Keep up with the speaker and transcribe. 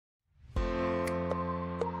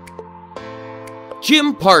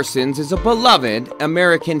Jim Parsons is a beloved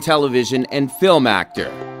American television and film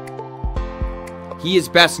actor. He is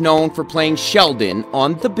best known for playing Sheldon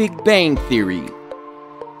on The Big Bang Theory,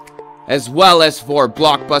 as well as for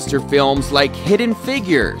blockbuster films like Hidden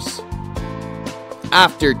Figures.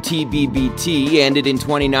 After TBBT ended in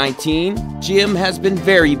 2019, Jim has been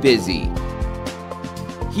very busy.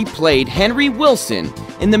 He played Henry Wilson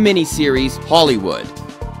in the miniseries Hollywood,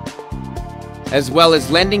 as well as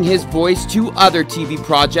lending his voice to other TV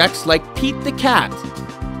projects like Pete the Cat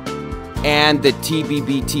and the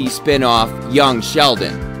TBBT spin-off Young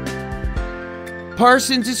Sheldon.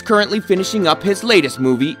 Parsons is currently finishing up his latest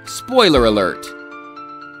movie, spoiler alert,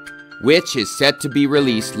 which is set to be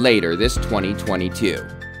released later this 2022.